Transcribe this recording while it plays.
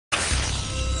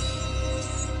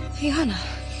Hey, Hannah,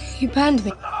 you burned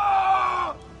me.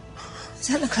 Is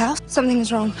that the Klaus?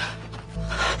 Something's wrong.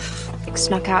 Nick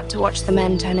snuck out to watch the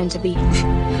men turn into beasts.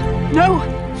 No!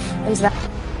 And that.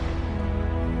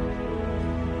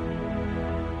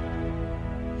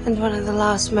 And one of the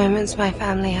last moments my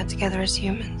family had together as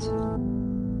humans.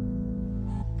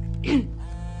 You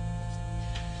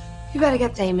better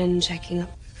get Damon checking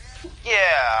up.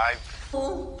 Yeah,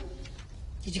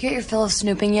 Did you get your fill of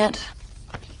snooping yet?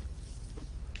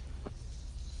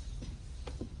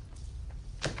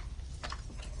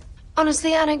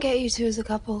 Honestly, I don't get you two as a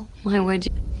couple. Why would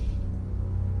you?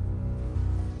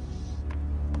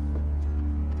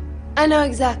 I know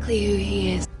exactly who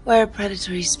he is. We're a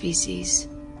predatory species.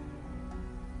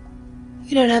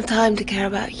 We don't have time to care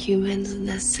about humans and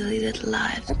their silly little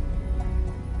lives.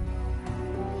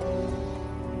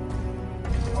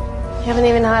 You haven't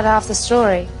even heard half the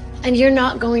story. And you're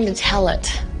not going to tell it.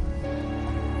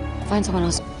 Find someone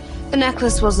else. The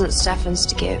necklace wasn't Stefan's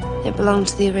to give. It belonged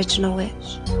to the original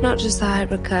witch, not just the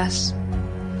hybrid curse.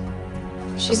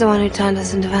 She's the one who turned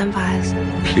us into vampires.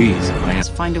 please, Let's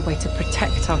find a way to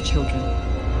protect our children.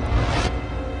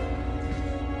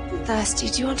 I'm thirsty.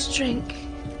 Do you want a drink?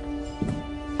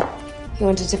 He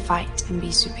wanted to fight and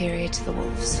be superior to the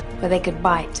wolves. Where they could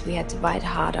bite, we had to bite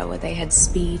harder. Where they had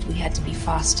speed, we had to be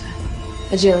faster.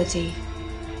 Agility,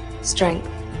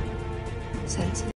 strength, senses.